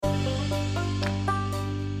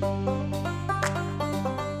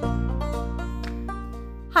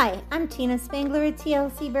Hi, I'm Tina Spangler at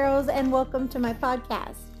TLC Barrels, and welcome to my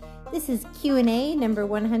podcast. This is Q&A number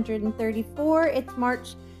 134. It's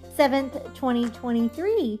March 7th,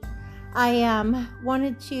 2023. I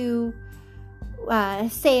wanted to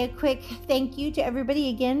say a quick thank you to everybody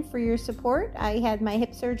again for your support. I had my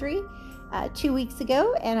hip surgery 2 weeks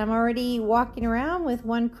ago, and I'm already walking around with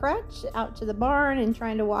one crutch out to the barn and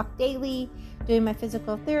trying to walk daily, doing my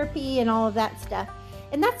physical therapy and all of that stuff.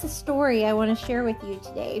 And that's a story I want to share with you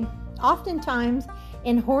today. Oftentimes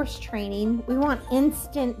in horse training, we want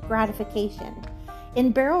instant gratification.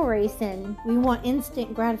 In barrel racing, we want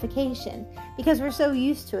instant gratification because we're so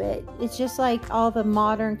used to it. It's just like all the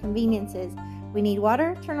modern conveniences. We need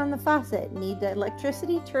water, turn on the faucet. Need the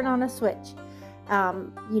electricity, turn on a switch.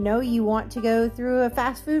 You want to go through a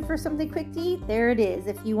fast food for something quick to eat, there it is.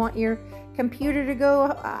 If you want your computer to go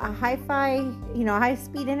hi-fi,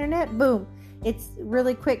 high-speed internet, boom. It's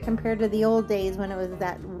really quick compared to the old days when it was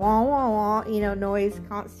that wah, wah, wah, noise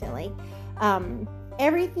constantly.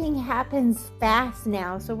 Everything happens fast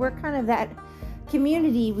now. So we're kind of that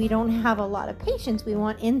community. We don't have a lot of patience. We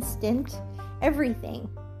want instant everything.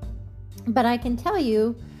 But I can tell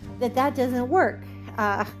you that doesn't work.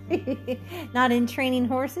 Not in training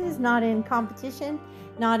horses, not in competition,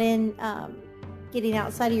 not in getting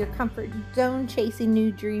outside of your comfort zone, chasing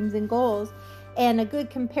new dreams and goals. And a good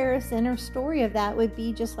comparison or story of that would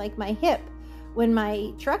be just like my hip. When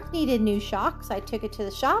my truck needed new shocks, I took it to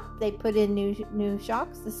the shop. They put in new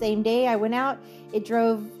shocks. The same day I went out, it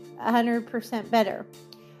drove 100% better.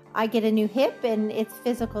 I get a new hip, and it's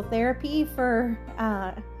physical therapy for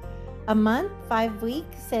a month, 5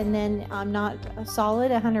 weeks, and then I'm not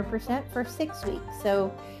solid 100% for 6 weeks.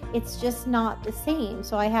 So it's just not the same.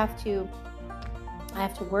 So I have to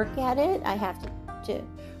work at it. I have to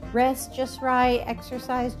rest just right,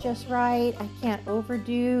 exercise just right. I can't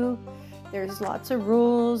overdo. There's lots of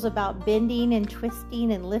rules about bending and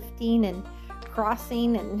twisting and lifting and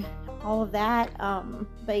crossing and all of that.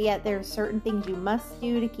 But yet there's certain things you must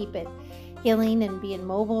do to keep it healing and being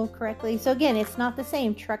mobile correctly. So again, it's not the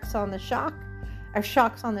same. Trucks on the shock or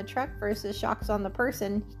shocks on the truck versus shocks on the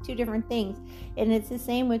person. Two different things. And it's the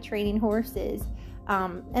same with training horses.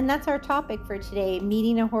 And that's our topic for today,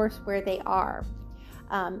 meeting a horse where they are.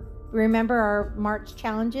 Remember our March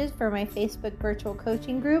challenges for my Facebook virtual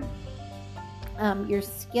coaching group. Your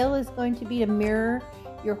skill is going to be to mirror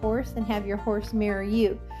your horse and have your horse mirror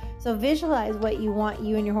you. So visualize what you want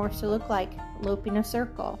you and your horse to look like, loping a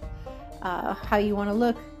circle, how you want to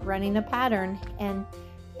look, running a pattern,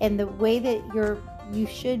 and the way that you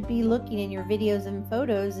should be looking in your videos and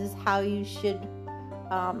photos is how you should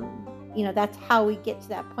that's how we get to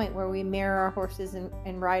that point where we mirror our horses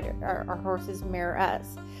and rider, our horses mirror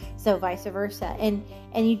us. So vice versa. And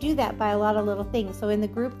you do that by a lot of little things. So in the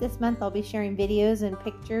group this month, I'll be sharing videos and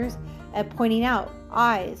pictures pointing out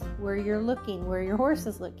eyes, where you're looking, where your horse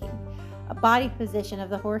is looking, a body position of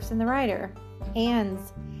the horse and the rider,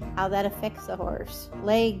 hands, how that affects the horse,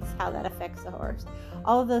 legs, how that affects the horse.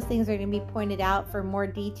 All of those things are going to be pointed out for more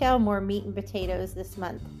detail, more meat and potatoes this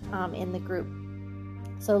month in the group.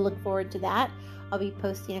 So look forward to that. I'll be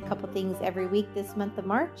posting a couple things every week this month of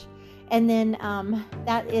March. And then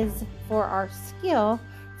that is for our skill.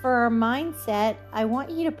 For our mindset, I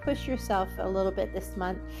want you to push yourself a little bit this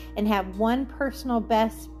month and have one personal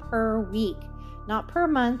best per week. Not per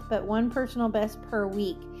month, but one personal best per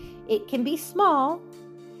week. It can be small.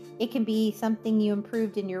 It can be something you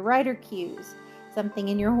improved in your rider cues, something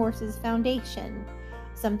in your horse's foundation,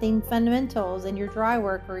 something fundamentals in your dry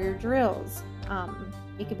work or your drills.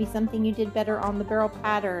 It could be something you did better on the barrel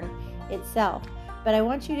pattern itself. But I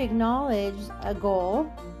want you to acknowledge a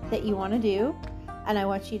goal that you want to do, and I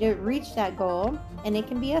want you to reach that goal. And it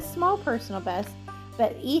can be a small personal best,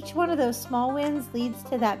 but each one of those small wins leads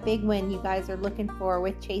to that big win you guys are looking for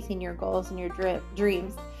with chasing your goals and your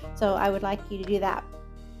dreams. So I would like you to do that.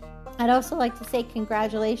 I'd also like to say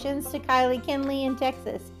congratulations to Kylie Kinley in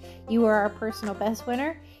Texas. You were our personal best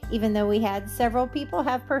winner. Even though we had several people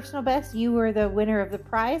have personal best, you were the winner of the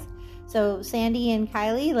prize. So Sandy and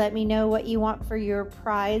Kylie, let me know what you want for your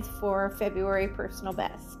prize for February personal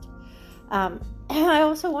best. I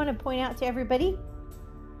also want to point out to everybody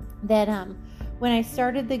that when I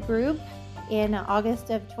started the group in August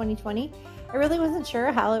of 2020, I really wasn't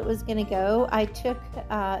sure how it was going to go. I took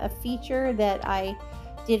a feature that I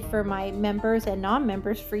did for my members and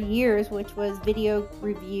non-members for years, which was video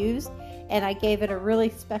reviews, and I gave it a really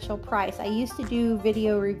special price. I used to do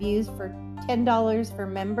video reviews for $10 for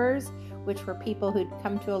members, which were people who'd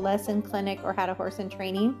come to a lesson, clinic, or had a horse in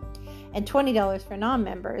training, and $20 for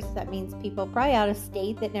non-members. That means people probably out of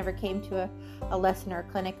state that never came to a lesson or a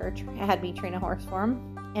clinic or had me train a horse for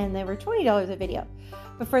them, and they were $20 a video.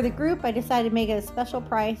 But for the group, I decided to make it a special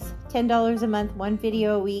price, $10 a month, one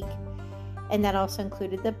video a week, and that also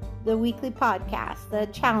included the weekly podcast, the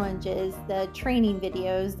challenges, the training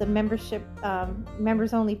videos, the membership,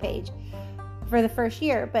 members only page for the first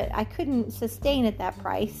year. But I couldn't sustain at that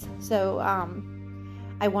price, so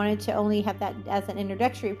I wanted to only have that as an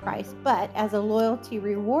introductory price. But as a loyalty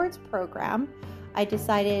rewards program, I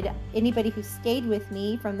decided anybody who stayed with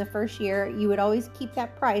me from the first year, you would always keep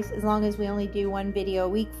that price as long as we only do one video a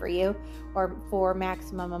week for you, or for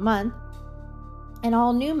maximum a month. And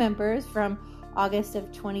all new members from August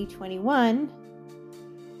of 2021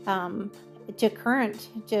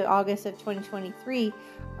 to August of 2023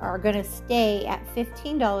 are going to stay at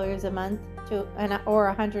 $15 a month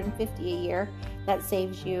or $150 a year. That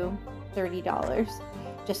saves you $30.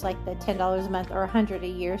 Just like the $10 a month or $100 a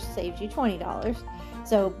year saves you $20.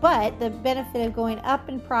 So, but the benefit of going up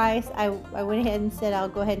in price, I went ahead and said I'll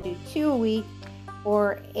go ahead and do 2 a week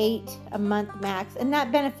or 8 a month max, and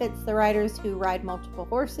that benefits the riders who ride multiple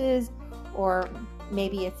horses, or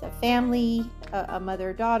maybe it's a family, a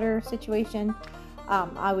mother-daughter situation.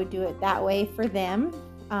 I would do it that way for them.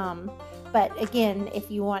 But again,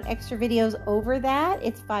 if you want extra videos over that,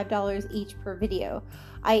 it's $5 each per video.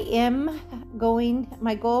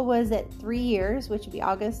 My goal was at 3 years, which would be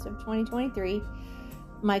August of 2023.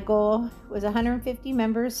 My goal was 150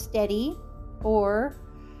 members steady, or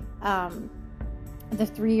the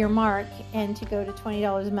 3-year mark, and to go to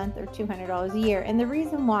 $20 a month or $200 a year. And the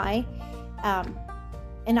reason why,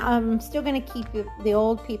 and I'm still going to keep the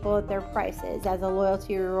old people at their prices as a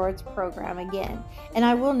loyalty rewards program again. And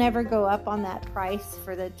I will never go up on that price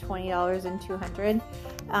for the $20 and $200.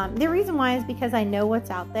 The reason why is because I know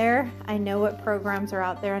what's out there. I know what programs are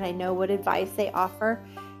out there, and I know what advice they offer,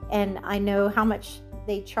 and I know how much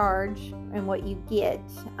they charge and what you get.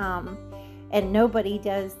 And nobody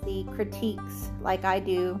does the critiques like I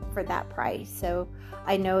do for that price. So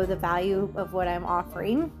I know the value of what I'm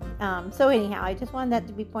offering. So anyhow, I just wanted that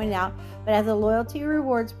to be pointed out. But as a loyalty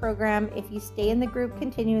rewards program, if you stay in the group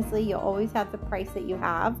continuously, you'll always have the price that you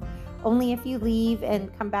have. Only if you leave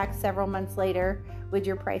and come back several months later would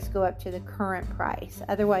your price go up to the current price.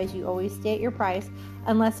 Otherwise, you always stay at your price,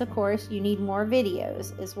 unless, of course, you need more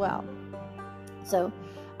videos as well. So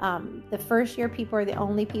the first year people are the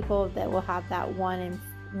only people that will have that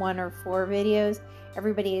 1 or 4 videos.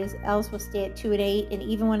 Everybody else will stay at 2 and 8. And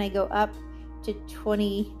even when I go up to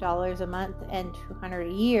 $20 a month and $200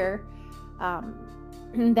 a year,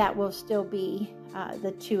 that will still be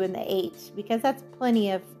the 2 and the 8, because that's plenty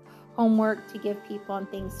of homework to give people and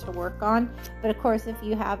things to work on. But of course, if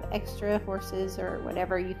you have extra horses or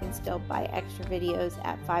whatever, you can still buy extra videos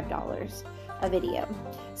at $5 a video.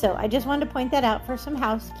 So I just wanted to point that out for some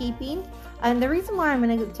housekeeping. And the reason why, I'm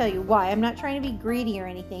going to tell you why. I'm not trying to be greedy or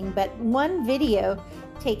anything, but one video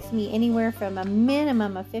takes me anywhere from a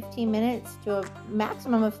minimum of 15 minutes to a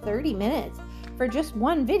maximum of 30 minutes for just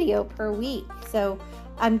one video per week. So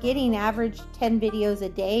I'm getting average 10 videos a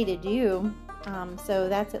day to do. So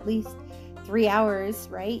that's at least 3 hours,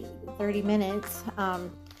 right? 30 minutes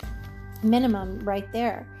minimum right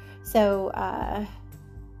there. So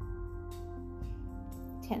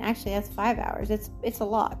 10, actually that's 5 hours. It's a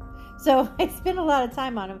lot. So I spend a lot of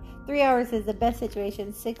time on them. 3 hours is the best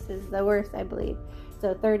situation. 6 is the worst, I believe.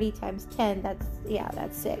 So 30 times 10,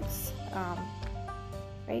 that's 6.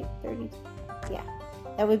 Right? 30. Yeah.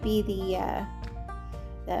 That would be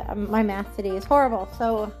my math today is horrible,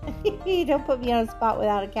 so don't put me on a spot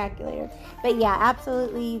without a calculator. But yeah,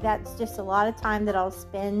 absolutely, that's just a lot of time that I'll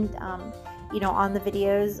spend, on the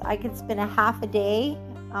videos. I could spend a half a day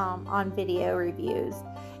on video reviews,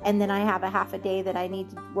 and then I have a half a day that I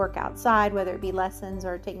need to work outside, whether it be lessons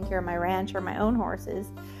or taking care of my ranch or my own horses.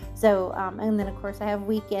 So, and then of course I have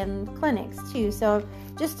weekend clinics too. So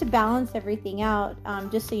just to balance everything out,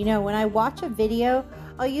 just so you know, when I watch a video,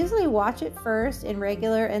 I'll usually watch it first in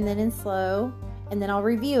regular and then in slow, and then I'll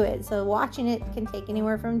review it. So watching it can take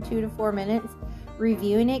anywhere from 2 to 4 minutes.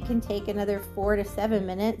 Reviewing it can take another 4 to 7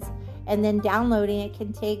 minutes. And then downloading it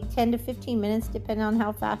can take 10 to 15 minutes, depending on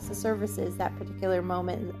how fast the service is that particular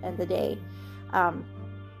moment of the day.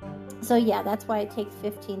 So yeah, that's why it takes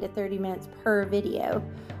 15 to 30 minutes per video.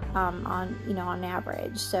 On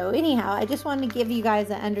average. So anyhow, I just wanted to give you guys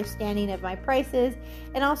an understanding of my prices,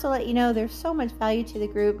 and also let you know there's so much value to the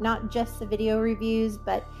group, not just the video reviews,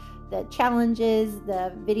 but the challenges,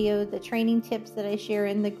 the training tips that I share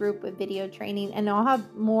in the group with video training. And I'll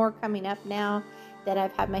have more coming up now that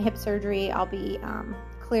I've had my hip surgery, I'll be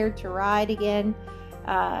cleared to ride again.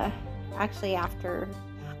 Actually,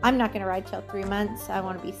 I'm not going to ride till 3 months. I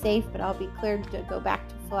want to be safe, but I'll be cleared to go back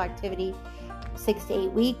to full activity 6 to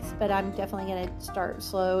 8 weeks. But I'm definitely going to start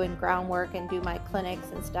slow and groundwork and do my clinics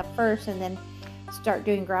and stuff first, and then start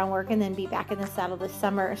doing groundwork and then be back in the saddle this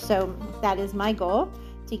summer. So that is my goal,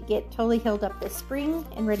 to get totally healed up this spring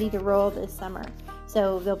and ready to roll this summer.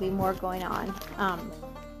 So there'll be more going on.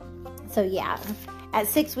 So yeah, at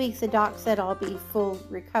 6 weeks, the doc said I'll be full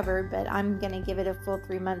recovered, but I'm going to give it a full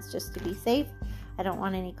 3 months just to be safe. I don't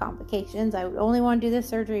want any complications. I only want to do this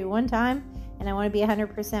surgery one time, and I want to be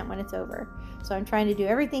 100% when it's over. So I'm trying to do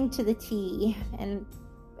everything to the T and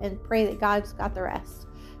pray that God's got the rest.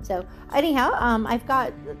 So anyhow, I've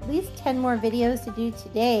got at least 10 more videos to do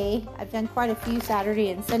today. I've done quite a few Saturday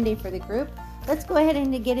and Sunday for the group. Let's go ahead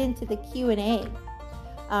and get into the Q&A.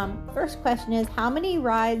 First question is, how many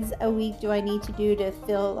rides a week do I need to do to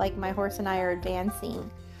feel like my horse and I are advancing?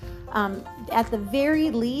 At the very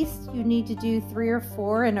least, you need to do 3 or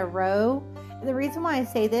 4 in a row. And the reason why I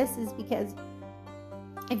say this is because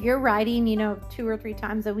if you're riding, 2 or 3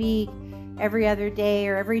 times a week, every other day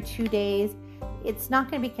or every 2 days, it's not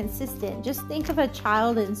going to be consistent. Just think of a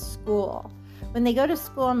child in school. When they go to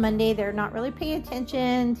school on Monday, they're not really paying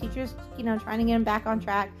attention. Teachers, trying to get them back on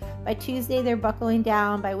track. By Tuesday, they're buckling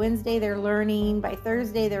down. By Wednesday, they're learning. By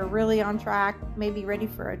Thursday, they're really on track, maybe ready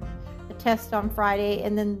for a test on Friday.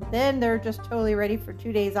 And then they're just totally ready for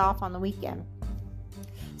 2 days off on the weekend.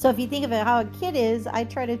 So if you think of it how a kid is, I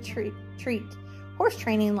try to treat horse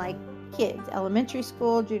training like kids, elementary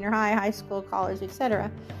school, junior high, high school, college, etc.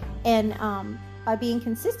 And by being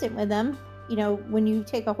consistent with them, when you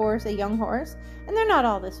take a young horse, and they're not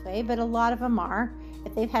all this way, but a lot of them are,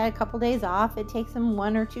 if they've had a couple days off, it takes them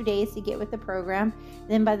 1 or 2 days to get with the program.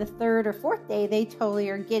 Then by the 3rd or 4th day, they totally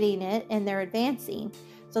are getting it and they're advancing.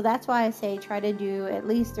 So that's why I say try to do at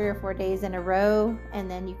least 3 or 4 days in a row, and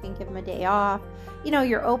then you can give them a day off.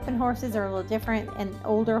 Your open horses are a little different, and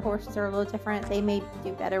older horses are a little different. They may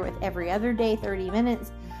do better with every other day, 30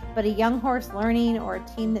 minutes. But a young horse learning, or a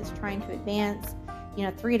team that's trying to advance,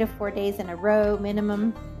 3 to 4 days in a row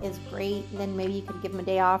minimum is great. And then maybe you could give them a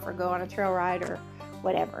day off or go on a trail ride or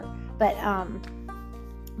whatever. But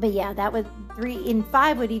yeah, that would 3 and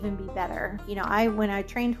 5 would even be better. When I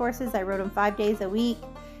trained horses, I rode them 5 days a week.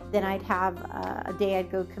 Then I'd have a day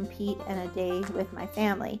I'd go compete and a day with my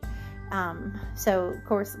family. So of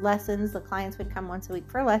course, lessons, the clients would come once a week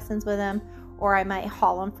for lessons with them, or I might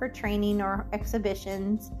haul them for training or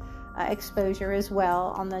exhibitions, exposure as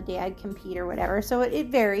well on the day I'd compete or whatever. So it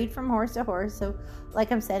varied from horse to horse. So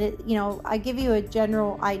like I've said, I give you a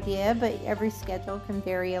general idea, but every schedule can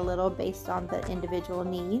vary a little based on the individual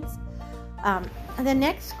needs. The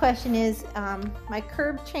next question is, my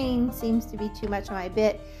curb chain seems to be too much on my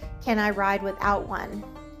bit. Can I ride without one?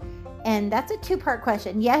 And that's a 2-part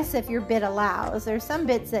question. Yes, if your bit allows. There's some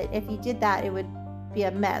bits that if you did that, it would be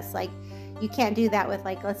a mess. Like, you can't do that with,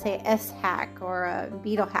 like, let's say a S-hack or a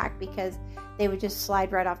beetle hack, because they would just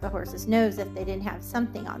slide right off the horse's nose if they didn't have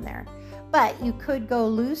something on there. But you could go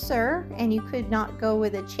looser, and you could not go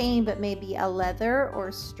with a chain, but maybe a leather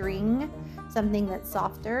or string, something that's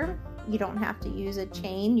softer. You don't have to use a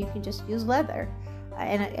chain. You can just use leather.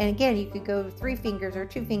 And again, you could go 3 fingers or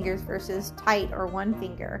 2 fingers versus tight or 1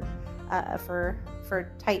 finger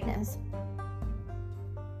for tightness.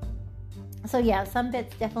 So yeah, some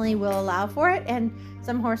bits definitely will allow for it, and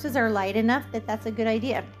some horses are light enough that that's a good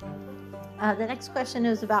idea. The next question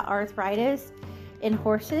is about arthritis in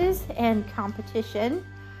horses and competition.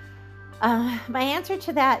 My answer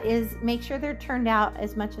to that is make sure they're turned out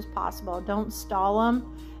as much as possible. Don't stall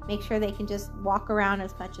them. Make sure they can just walk around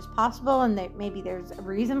as much as possible, and maybe there's a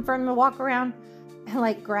reason for them to walk around,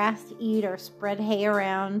 like grass to eat or spread hay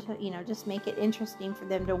around. Just make it interesting for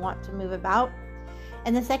them to want to move about.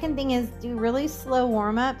 And the second thing is do really slow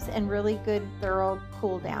warm-ups and really good thorough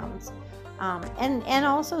cool downs. And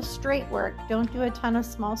also straight work. Don't do a ton of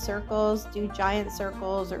small circles. Do giant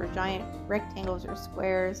circles or giant rectangles or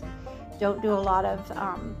squares. Don't do a lot of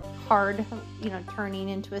hard, turning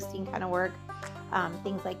and twisting kind of work.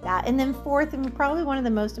 Things like that. And then fourth, and probably one of the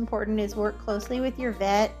most important, is work closely with your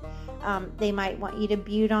vet. They might want you to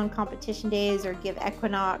butte on competition days or give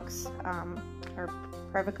Equinox or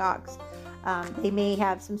Previcox. They may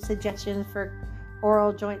have some suggestions for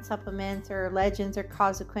oral joint supplements or Legends or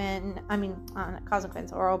Cosequin. Not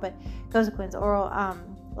Cosequin's oral, but Cosequin's oral.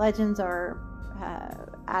 Legends or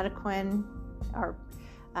Adequin or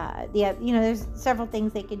there's several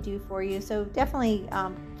things they can do for you. So definitely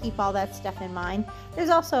keep all that stuff in mind. There's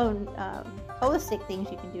also holistic things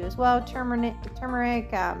you can do as well.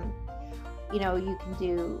 Turmeric, you can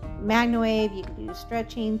do MagnaWave, you can do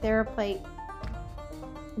stretching, TheraPlate.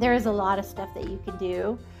 There is a lot of stuff that you can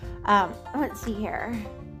do. Let's see here.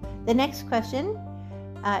 The next question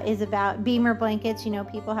is about BEMER blankets.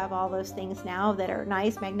 People have all those things now that are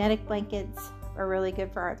nice. Magnetic blankets are really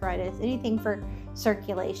good for arthritis. Anything for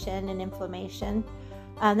circulation and inflammation.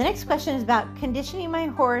 The next question is about conditioning my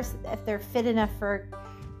horse if they're fit enough for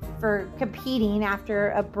competing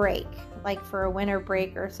after a break, like for a winter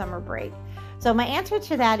break or summer break. So my answer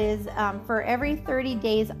to that is for every 30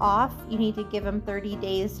 days off, you need to give them 30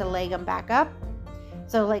 days to leg them back up.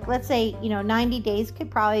 So like, let's say, 90 days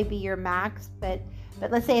could probably be your max, but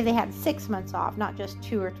let's say if they had 6 months off, not just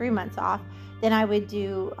 2 or 3 months off, then I would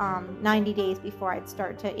do 90 days before I'd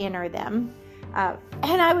start to enter them.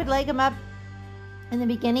 And I would leg them up in the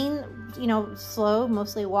beginning, slow,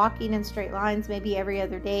 mostly walking in straight lines, maybe every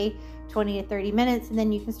other day, 20 to 30 minutes. And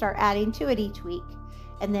then you can start adding to it each week.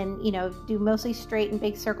 And then, do mostly straight and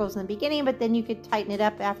big circles in the beginning, but then you could tighten it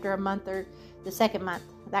up after a month or the second month,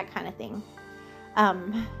 that kind of thing.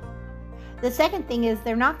 The second thing is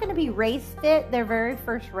they're not going to be race fit their very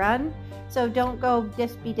first run. So don't go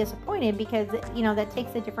just be disappointed because, that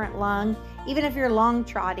takes a different lung. Even if you're long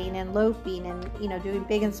trotting and loping and, doing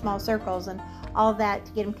big and small circles and all that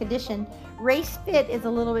to get them conditioned. Race fit is a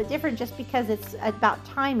little bit different just because it's about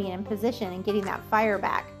timing and position and getting that fire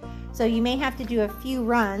back. So you may have to do a few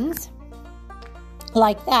runs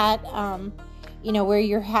like that, where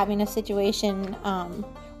you're having a situation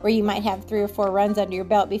where you might have 3 or 4 runs under your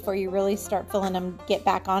belt before you really start feeling them get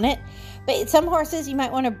back on it. But some horses, you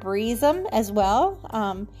might want to breeze them as well.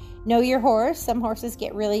 Know your horse. Some horses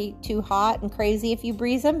get really too hot and crazy if you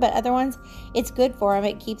breeze them, but other ones, it's good for them.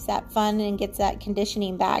 It keeps that fun and gets that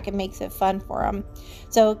conditioning back and makes it fun for them.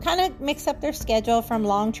 So kind of mix up their schedule from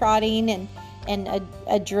long trotting and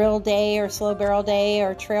a drill day or slow barrel day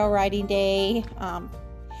or trail riding day.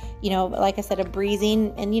 Like I said, a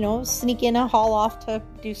breezing and, sneak in a haul off to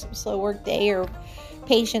do some slow work day or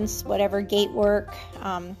patience, whatever, gait work,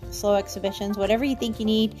 slow exhibitions, whatever you think you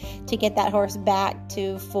need to get that horse back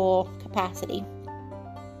to full capacity.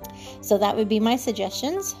 So that would be my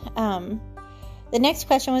suggestions. The next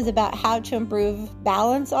question was about how to improve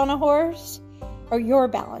balance on a horse or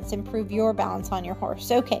improve your balance on your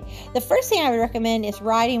horse. Okay, the first thing I would recommend is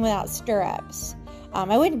riding without stirrups.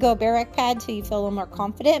 I wouldn't go bareback pad till you feel a little more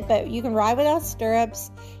confident, but you can ride without stirrups.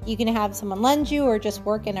 You can have someone lunge you or just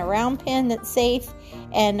work in a round pen that's safe.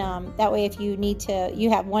 And that way, if you need to, you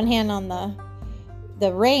have one hand on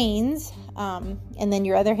the reins, and then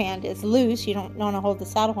your other hand is loose. You don't want to hold the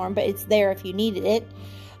saddle horn, but it's there if you needed it.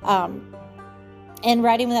 And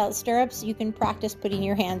riding without stirrups, you can practice putting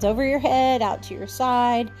your hands over your head, out to your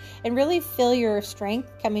side, and really feel your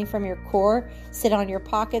strength coming from your core. Sit on your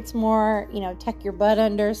pockets more, tuck your butt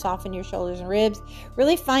under, soften your shoulders and ribs.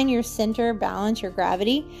 Really find your center, balance your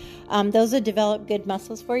gravity. Those will develop good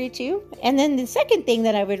muscles for you too. And then the second thing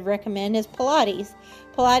that I would recommend is Pilates.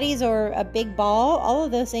 Pilates or a big ball, all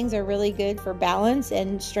of those things are really good for balance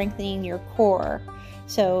and strengthening your core.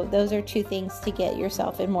 So those are 2 things to get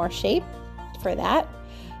yourself in more shape for that.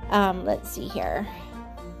 Let's see here.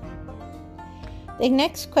 The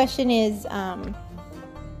next question is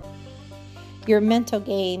your mental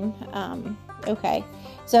game.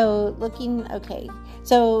 So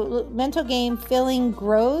mental game, feeling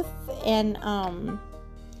growth and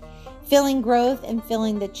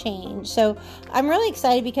feeling the change. So I'm really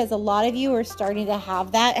excited because a lot of you are starting to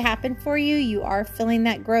have that happen for you. You are feeling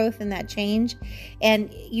that growth and that change,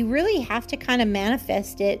 and you really have to kind of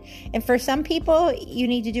manifest it. And for some people, you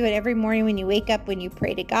need to do it every morning when you wake up, when you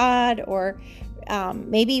pray to God, or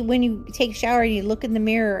maybe when you take a shower and you look in the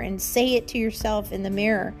mirror and say it to yourself in the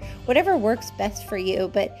mirror. Whatever works best for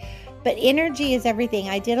you, but energy is everything.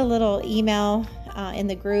 I did a little email in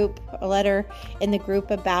the group, a letter in the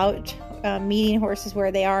group about meeting horses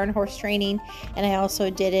where they are in horse training, and I also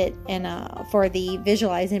did it for the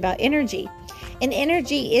visualizing about energy. And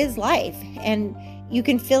energy is life, and you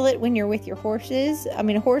can feel it when you're with your horses. I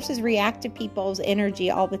mean, horses react to people's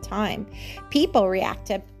energy all the time. People react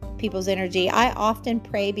to people's energy. I often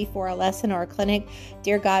pray before a lesson or a clinic,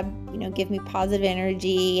 dear God, give me positive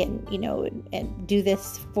energy and, and do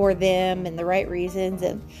this for them and the right reasons,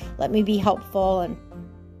 and let me be helpful, and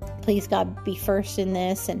please God be first in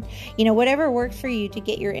this, and whatever works for you to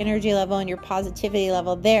get your energy level and your positivity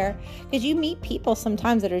level there, because you meet people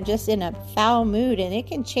sometimes that are just in a foul mood, and it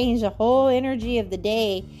can change the whole energy of the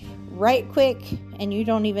day right quick, and you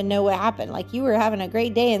don't even know what happened. Like you were having a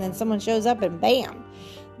great day and then someone shows up and bam,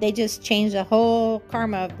 they just change the whole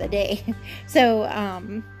karma of the day. So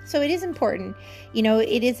it is important.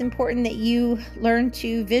 It is important that you learn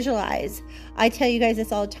to visualize. I tell you guys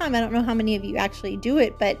this all the time. I don't know how many of you actually do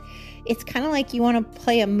it, but it's kind of like you want to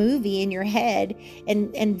play a movie in your head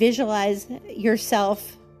and visualize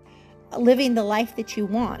yourself living the life that you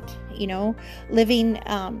want, living,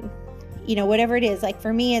 whatever it is. Like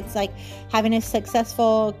for me, it's like having a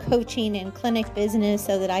successful coaching and clinic business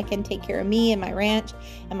so that I can take care of me and my ranch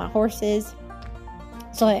and my horses.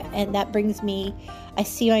 And that brings me, I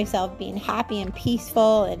see myself being happy and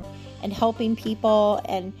peaceful and helping people,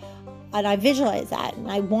 and I visualize that,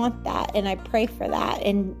 and I want that, and I pray for that.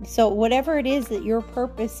 And so whatever it is that your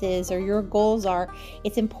purpose is or your goals are,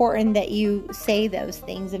 it's important that you say those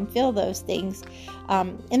things and feel those things,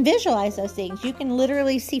 and visualize those things. You can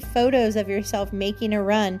literally see photos of yourself making a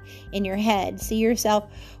run in your head. See yourself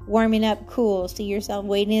warming up cool. See yourself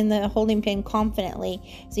waiting in the holding pen confidently.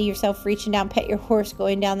 See yourself reaching down, pet your horse,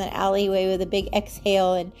 going down that alleyway with a big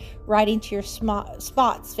exhale and riding to your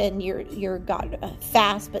spots, and you're got a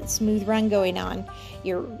fast but smooth run going on.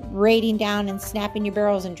 You're raiding down and snapping your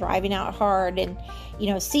barrels and driving out hard, and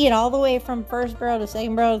see it all the way from first barrel to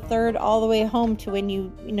second barrel to third, all the way home to when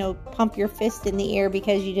you pump your fist in the air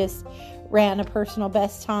because you just ran a personal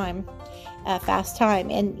best time, fast time.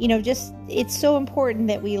 And just, it's so important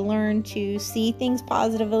that we learn to see things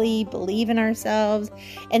positively, believe in ourselves,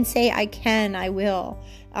 and say I can, I will.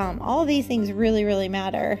 All of these things really, really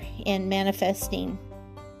matter in manifesting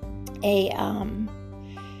a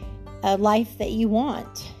life that you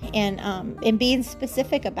want, and being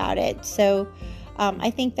specific about it. So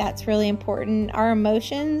I think that's really important. Our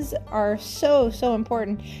emotions are so, so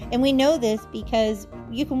important. And we know this because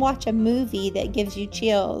you can watch a movie that gives you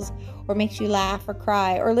chills or makes you laugh or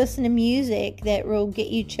cry, or listen to music that will get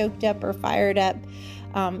you choked up or fired up.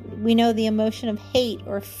 We know the emotion of hate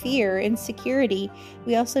or fear, insecurity.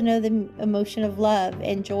 We also know the emotion of love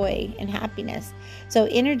and joy and happiness. So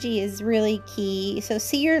energy is really key. So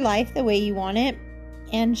see your life the way you want it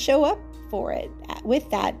and show up for it with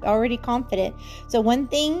that, already confident. So one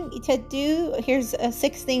thing to do, here's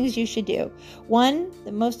 6 things you should do. 1,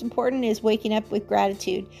 the most important, is waking up with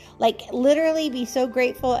gratitude. Like literally be so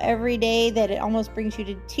grateful every day that it almost brings you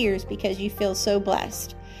to tears because you feel so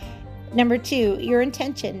blessed. Number 2, your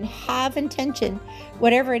intention. Have intention,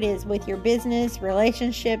 whatever it is, with your business,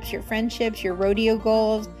 relationships, your friendships, your rodeo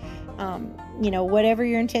goals, whatever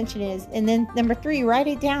your intention is. And then number 3, write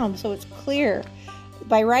it down so it's clear.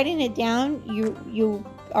 By writing it down, you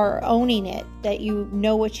are owning it, that you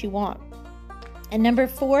know what you want. And number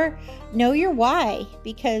 4, know your why,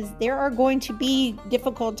 because there are going to be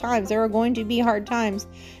difficult times. There are going to be hard times.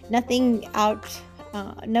 No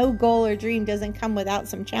goal or dream doesn't come without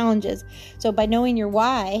some challenges. So by knowing your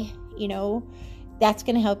why, that's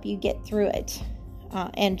going to help you get through it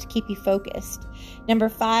and keep you focused. Number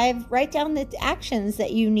 5, write down the actions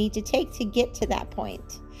that you need to take to get to that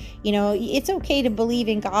point. It's okay to believe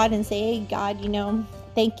in God and say, hey, God,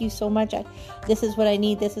 thank you so much. This is what I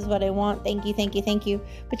need. This is what I want. Thank you, thank you, thank you.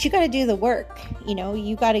 But you got to do the work.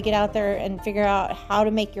 You got to get out there and figure out how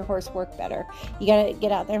to make your horse work better. You got to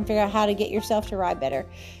get out there and figure out how to get yourself to ride better.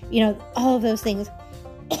 All of those things.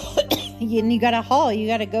 You got to haul. You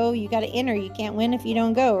got to go. You got to enter. You can't win if you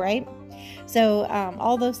don't go, right? So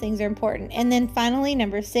all those things are important. And then finally,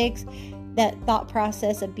 number 6, that thought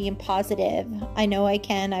process of being positive. I know I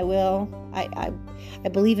can, I will, I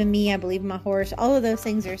believe in me, I believe in my horse. All of those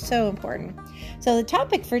things are so important. So the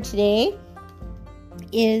topic for today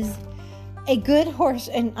is a good horse,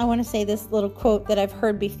 and I want to say this little quote that I've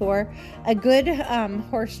heard before. A good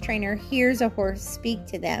horse trainer hears a horse speak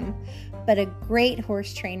to them, but a great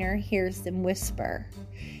horse trainer hears them whisper.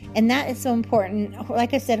 And that is so important.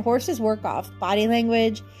 Like I said, horses work off body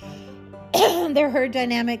language, their herd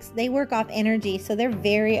dynamics, they work off energy, so they're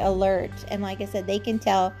very alert. And like I said, they can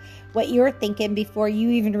tell what you're thinking before you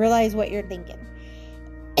even realize what you're thinking.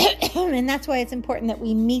 And that's why it's important that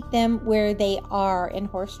we meet them where they are in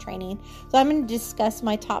horse training. So I'm going to discuss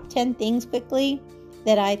my top 10 things quickly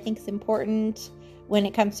that I think is important when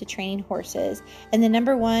it comes to training horses. And the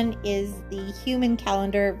number 1 is the human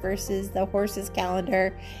calendar versus the horse's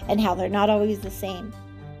calendar, and how they're not always the same.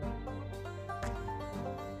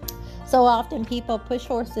 So often people push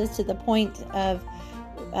horses to the point of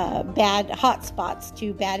bad hot spots,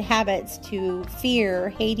 to bad habits, to fear,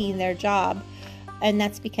 hating their job. And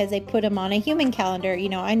that's because they put them on a human calendar.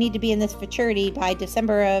 I need to be in this futurity by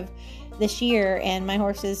December of this year, and my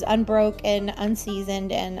horse is unbroke and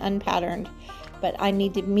unseasoned and unpatterned. But I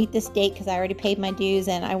need to meet this date because I already paid my dues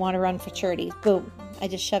and I want to run futurity. Boom. I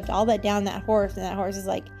just shoved all that down that horse, and that horse is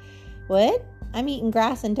like, what? I'm eating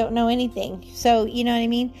grass and don't know anything. So, you know what I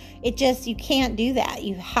mean? You can't do that.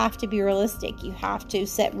 You have to be realistic. You have to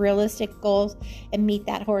set realistic goals and meet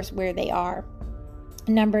that horse where they are.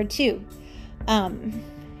 Number 2,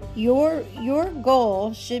 your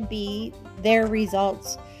goal should be their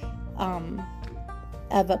results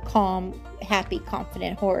of a calm, happy,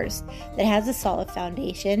 confident horse that has a solid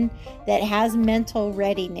foundation, that has mental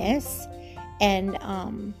readiness, and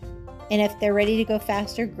if they're ready to go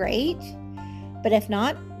faster, great. But if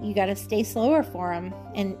not, you got to stay slower for them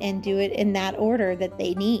and do it in that order that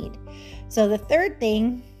they need. So the third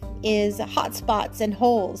thing is hot spots and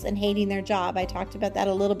holes and hating their job. I talked about that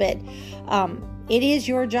a little bit. It is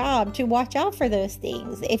your job to watch out for those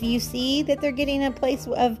things. If you see that they're getting a place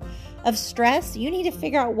of stress, you need to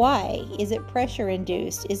figure out why. Is it pressure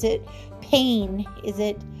induced? Is it pain? Is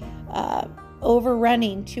it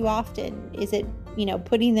overrunning too often? Is it,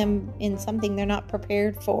 putting them in something they're not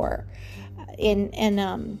prepared for?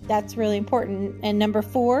 And that's really important. And number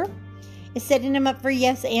 4 is setting them up for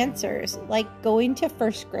yes answers, like going to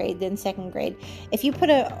first grade, then second grade. If you put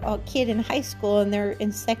a kid in high school and they're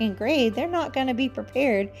in second grade, they're not going to be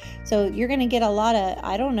prepared. So you're going to get a lot of,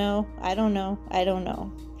 I don't know.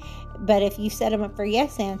 But if you set them up for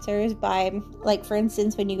yes answers by, like, for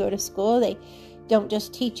instance, when you go to school, they don't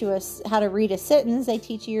just teach you how to read a sentence. They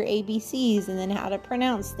teach you your ABCs and then how to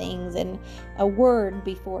pronounce things and a word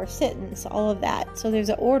before a sentence, all of that. So there's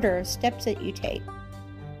an order of steps that you take.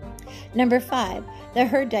 Number 5, the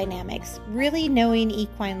herd dynamics, really knowing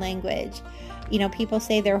equine language. People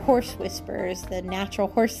say they're horse whisperers, the natural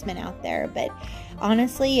horsemen out there. But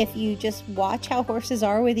honestly, if you just watch how horses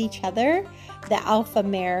are with each other, the alpha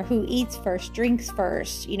mare who eats first, drinks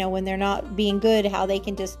first, when they're not being good, how they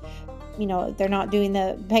can just, they're not doing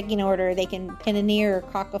the pecking order, they can pin an ear or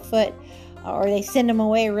cock a foot, or they send them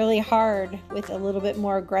away really hard with a little bit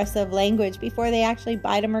more aggressive language before they actually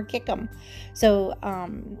bite them or kick them. So,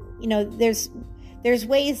 there's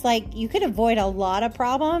ways, like, you could avoid a lot of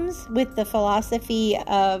problems with the philosophy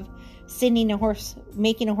of making a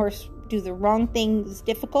horse do the wrong things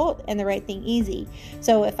difficult and the right thing easy.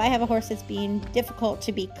 So if I have a horse that's being difficult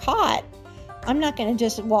to be caught, I'm not going to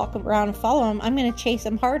just walk around and follow them. I'm going to chase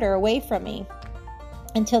them harder away from me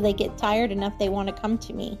until they get tired enough they want to come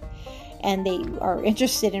to me and they are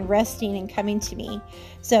interested in resting and coming to me.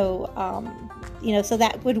 So, so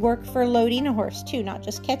that would work for loading a horse too, not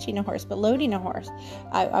just catching a horse, but loading a horse.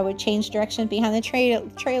 I would change direction behind the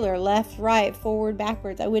trailer, left, right, forward,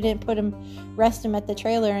 backwards. I wouldn't rest them at the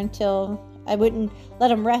trailer I wouldn't let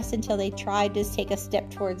them rest until they tried to take a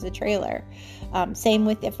step towards the trailer. Same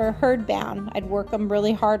with if they're herd bound, I'd work them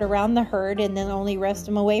really hard around the herd and then only rest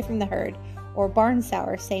them away from the herd. Or barn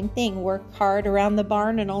sour, same thing. Work hard around the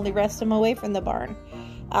barn and only rest them away from the barn.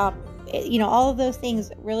 All of those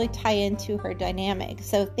things really tie into herd dynamic.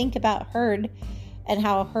 So think about herd and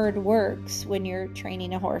how a herd works when you're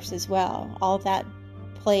training a horse as well. All of that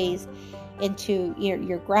plays into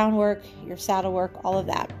your groundwork, your saddle work, all of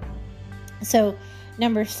that. So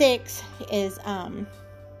number 6 is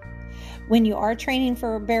when you are training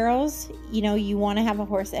for barrels, you want to have a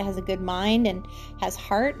horse that has a good mind and has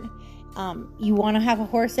heart. You want to have a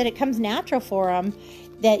horse that it comes natural for them,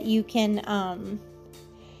 that you can,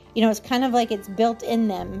 it's kind of like it's built in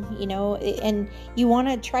them, and you want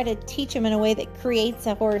to try to teach them in a way that creates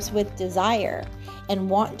a horse with desire and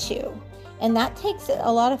want to. And that takes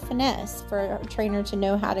a lot of finesse for a trainer to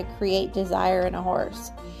know how to create desire in a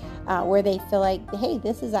horse, where they feel like, hey,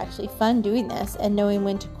 this is actually fun doing this, and knowing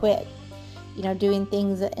when to quit, doing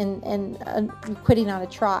things and quitting on a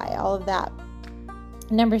try, all of that.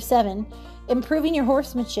 Number 7, improving your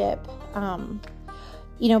horsemanship.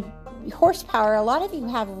 Horsepower. A lot of you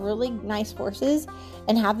have really nice horses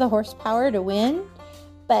and have the horsepower to win,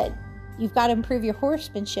 but you've got to improve your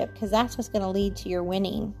horsemanship because that's what's going to lead to your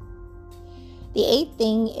winning. The 8th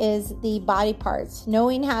thing is the body parts,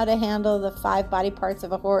 knowing how to handle the 5 body parts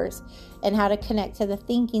of a horse and how to connect to the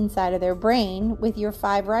thinking side of their brain with your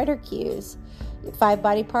 5 rider cues. 5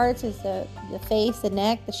 body parts is the face, the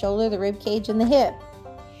neck, the shoulder, the rib cage, and the hip.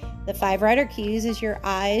 The 5 rider cues is your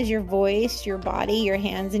eyes, your voice, your body, your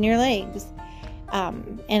hands, and your legs.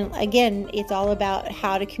 And again, it's all about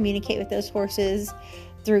how to communicate with those horses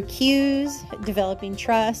through cues, developing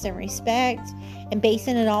trust and respect, and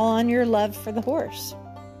basing it all on your love for the horse.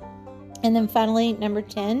 And then finally, number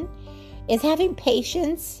 10 is having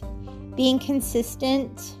patience, being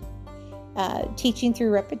consistent, teaching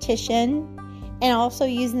through repetition, and also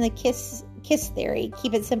using the KISS theory.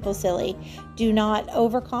 Keep it simple, silly. Do not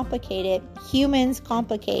overcomplicate it. Humans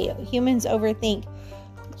complicate. Humans overthink.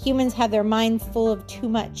 Humans have their minds full of too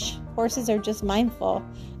much. horses are just mindful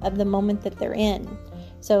of the moment that they're in.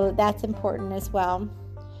 So that's important as well.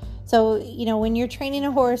 So, when you're training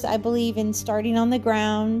a horse, I believe in starting on the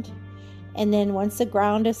ground. And then once the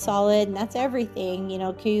ground is solid, and that's everything,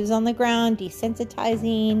 cues on the ground,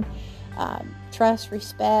 desensitizing, trust,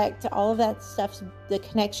 respect, all of that stuff, the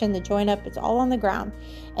connection, the join up, it's all on the ground.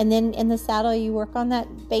 And then in the saddle, you work on that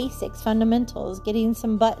basics, fundamentals, getting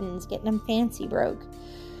some buttons, getting them fancy broke.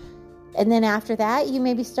 And then after that, you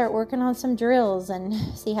maybe start working on some drills and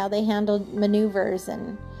see how they handle maneuvers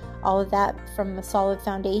and all of that from a solid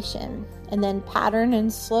foundation. And then pattern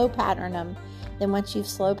and slow pattern them. Then once you've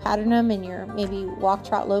slow patterned them and you're maybe walk,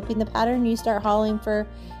 trot, loping the pattern, you start hauling for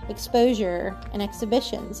exposure and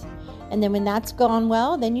exhibitions. And then when that's gone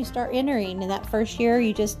well, then you start entering. In that first year,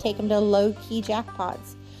 you just take them to low-key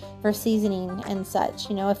jackpots for seasoning and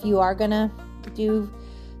such. If you are going to do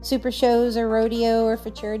super shows or rodeo or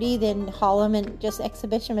futurity, then haul them and just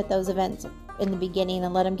exhibition at those events in the beginning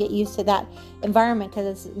and let them get used to that environment,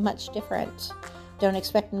 because it's much different. Don't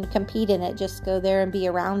expect them to compete in it. Just go there and be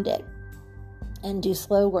around it and do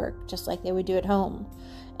slow work just like they would do at home.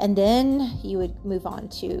 And then you would move on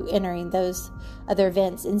to entering those other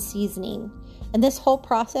events and seasoning. And this whole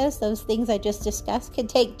process, those things I just discussed, could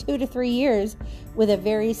take 2 to 3 years with a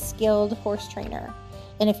very skilled horse trainer.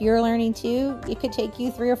 And if you're learning too, it could take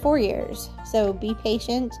you 3 or 4 years. So be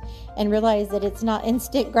patient and realize that it's not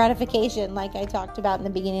instant gratification like I talked about in the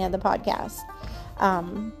beginning of the podcast.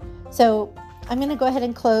 So I'm going to go ahead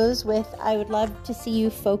and close with, I would love to see you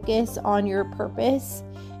focus on your purpose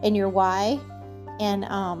and your why. And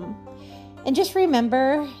just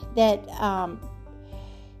remember that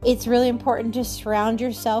it's really important to surround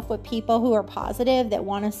yourself with people who are positive, that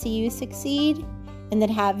want to see you succeed, and that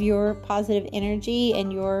have your positive energy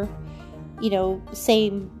and your,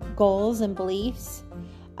 same goals and beliefs,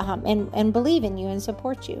 and believe in you and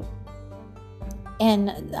support you. And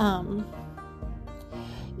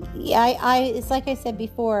it's like I said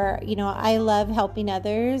before, I love helping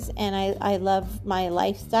others, and I love my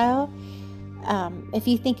lifestyle. If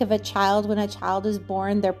you think of a child, when a child is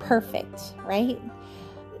born, they're perfect, right?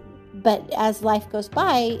 But as life goes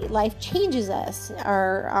by, life changes us.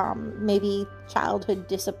 Our maybe childhood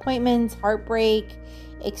disappointments, heartbreak,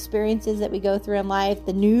 experiences that we go through in life,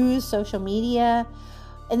 the news, social media,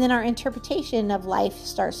 and then our interpretation of life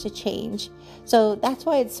starts to change. So that's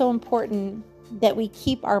why it's so important that we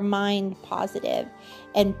keep our mind positive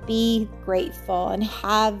and be grateful and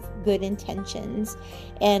have good intentions,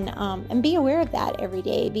 and be aware of that every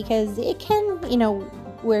day, because it can,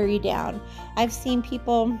 wear you down. I've seen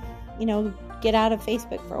people, get out of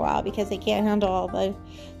Facebook for a while because they can't handle all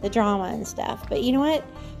the drama and stuff. But you know what?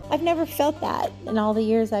 I've never felt that in all the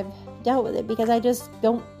years I've dealt with it, because I just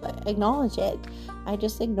don't acknowledge it. I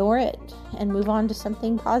just ignore it and move on to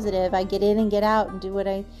something positive. I get in and get out and do what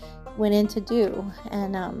I went in to do,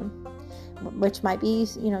 and which might be,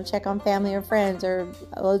 check on family or friends, or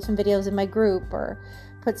load some videos in my group, or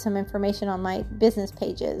put some information on my business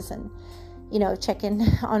pages, and check in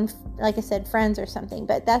on, like I said, friends or something.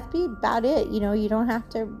 But that's about it. You don't have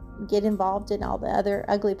to get involved in all the other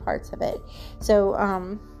ugly parts of it. So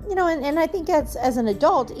and I think that's, as an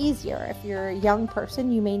adult, easier. If you're a young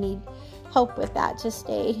person, you may need help with that to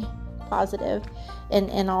stay positive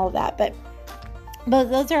and all of that. But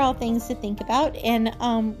those are all things to think about, and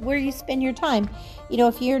where you spend your time.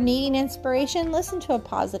 If you're needing inspiration, listen to a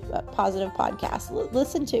positive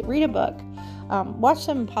podcast. Read a book. Watch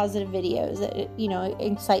some positive videos that,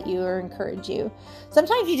 excite you or encourage you.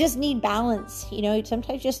 Sometimes you just need balance. Sometimes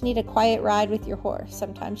you just need a quiet ride with your horse.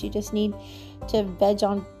 Sometimes you just need to veg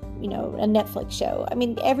on, a Netflix show. I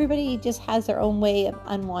mean, everybody just has their own way of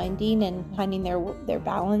unwinding and finding their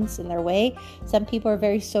balance and their way. Some people are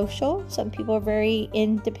very social. Some people are very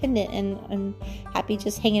independent and happy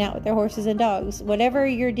just hanging out with their horses and dogs. Whatever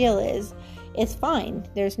your deal is, it's fine.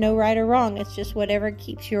 There's no right or wrong. It's just whatever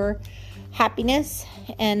keeps your happiness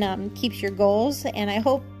and keeps your goals. And I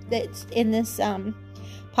hope that in this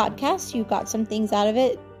podcast you got some things out of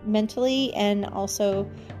it mentally, and also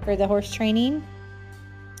for the horse training,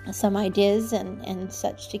 some ideas and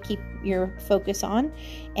such to keep your focus on.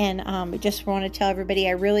 And I just want to tell everybody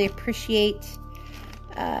I really appreciate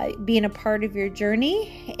being a part of your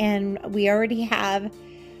journey. And we already have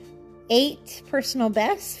 8 personal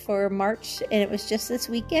bests for March, and it was just this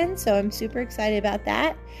weekend, so I'm super excited about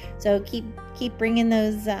that. So keep bringing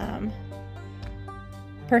those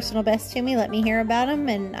personal bests to me. Let me hear about them,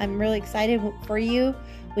 and I'm really excited for you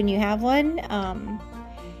when you have one.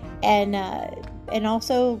 And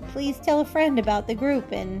also please tell a friend about the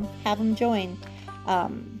group and have them join.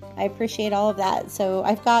 I appreciate all of that. So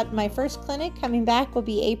I've got my first clinic coming back will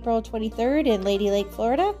be April 23rd in Lady Lake,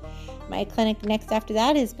 Florida. My clinic next after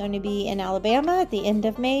that is going to be in Alabama at the end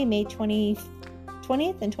of May 20th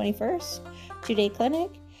and 21st, 2-day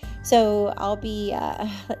clinic. So I'll be,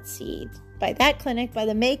 by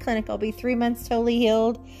the May clinic, I'll be 3 months totally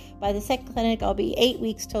healed. By the second clinic, I'll be 8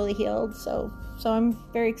 weeks totally healed. So I'm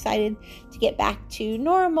very excited to get back to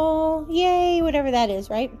normal. Yay, whatever that is,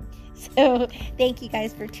 right? So thank you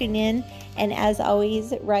guys for tuning in. And as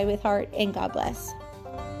always, ride with heart and God bless.